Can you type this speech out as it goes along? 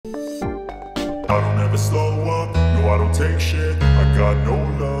I don't ever slow up, no I don't take shit. I got no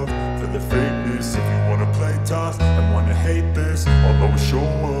love for the fakeness. If you wanna play tough and wanna hate this, I'll always show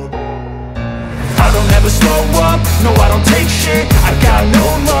up. I don't ever slow up, no I don't take shit. I got no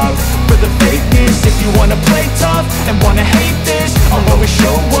love for the fakeness. If you wanna play tough and wanna hate this, I'll always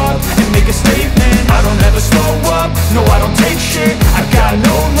show up and make a statement. I don't ever slow up, no I don't take shit. I got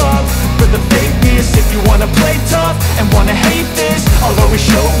no love for the fakeness. If you wanna play tough and wanna hate this, I'll always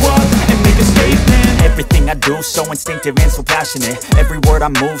show up and make a statement. Everything I do so instinctive and so passionate. Every word I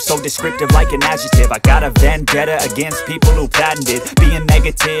move so descriptive like an adjective. I got a vendetta against people who patented being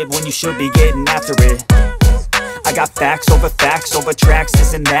negative when you should be getting after it. I got facts over tracks,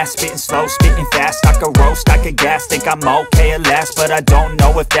 this and that. Spitting slow, spitting fast, I could roast, I could gas. Think I'm okay at last, but I don't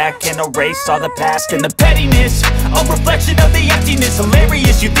know if that can erase all the past. And the pettiness, a reflection of the emptiness.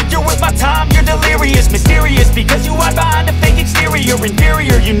 Hilarious, you think you're worth my time, you're delirious. Mysterious, because you hide behind a fake exterior.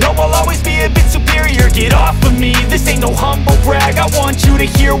 Inferior, you know I'll always be a bit superior. Get off of me, this ain't no humble brag. I want you to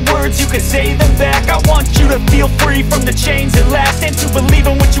hear words, you can say them back. I want you to feel free from the chains at last, and to believe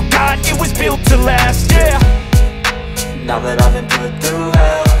in what you got, it was built to last, yeah. Now that I've been put through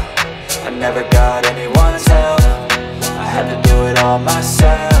hell, I never got anyone's help. I had to do it all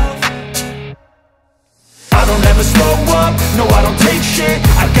myself. I don't ever slow up, no I don't take shit.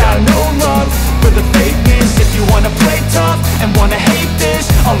 I got no love for the fakeness. If you wanna play tough and wanna hate this,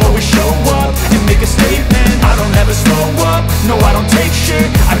 I'll always show up and make a statement. I don't ever slow up, no I don't take shit.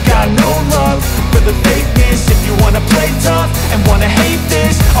 I got no love for the fakeness. If you wanna play tough and wanna hate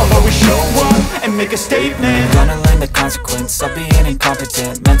this, I'll always show up and make a statement. Gonna learn the consequence of being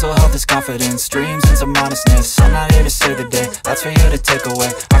incompetent. Mental health is confidence, dreams and some honestness. I'm not here to save the day, that's for you to take away.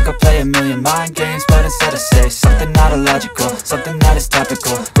 I could play a million mind games, but instead I say something not illogical, something that is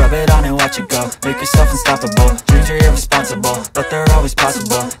topical. Rub it on and watch it go, make yourself unstoppable. Dreams are irresponsible, but they're always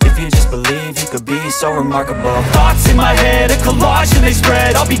possible. If you just believe, you could be so remarkable. Thoughts in my head, a collage and they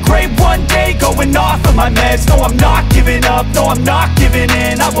spread. I'll be great one day, going off of my meds. No, I'm not giving up, no, I'm not giving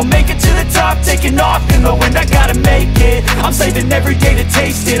in. I will make it to the top, taking off in the wind. I gotta make it, I'm saving every day to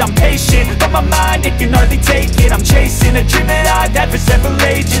taste it. I'm patient, but my mind, it can hardly take it. I'm chasing a dream that I've had for several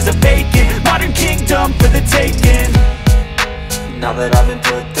ages. A vacant, modern kingdom for the taking. Now that I've been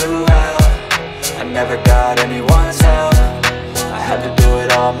put through hell, I never got anyone's help. I had to do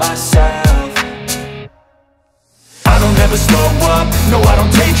it all myself. I don't ever slow up, no I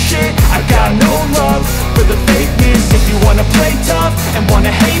don't take shit. I got no love for the fakeness. If you wanna play tough and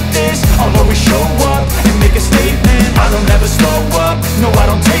wanna hate this, I'll always show up and make a statement. I don't ever slow up, no I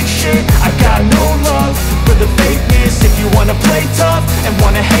don't take shit. I got no love for the fakeness. If you wanna play tough and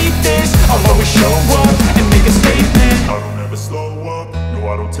wanna hate this, I'll always show up and make a statement. I don't ever slow up, no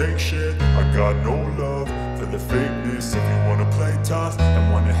I don't take shit. I got no love for the fakeness. If you wanna play tough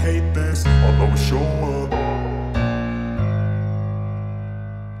and wanna hate this, I'll always show up.